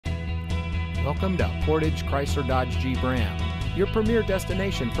Welcome to Portage Chrysler Dodge Jeep Ram, your premier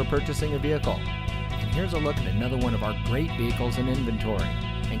destination for purchasing a vehicle. And here's a look at another one of our great vehicles in inventory,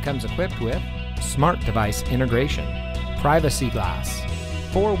 and comes equipped with smart device integration, privacy glass,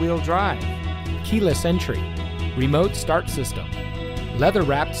 four-wheel drive, keyless entry, remote start system,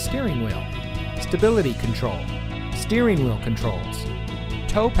 leather-wrapped steering wheel, stability control, steering wheel controls,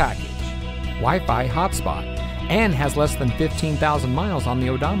 tow package, Wi-Fi hotspot, and has less than 15,000 miles on the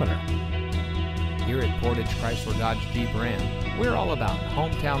odometer. Here at Portage Chrysler Dodge Jeep Ram, we're all about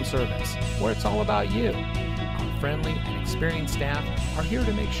hometown service, where it's all about you. Our friendly and experienced staff are here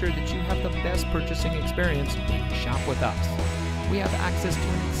to make sure that you have the best purchasing experience when you shop with us. We have access to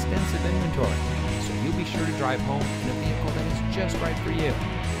an extensive inventory, so you'll be sure to drive home in a vehicle that is just right for you.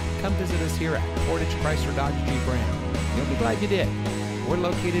 Come visit us here at Portage Chrysler Dodge Jeep Ram. You'll be glad you did. We're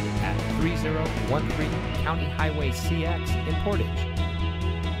located at 3013 County Highway CX in Portage.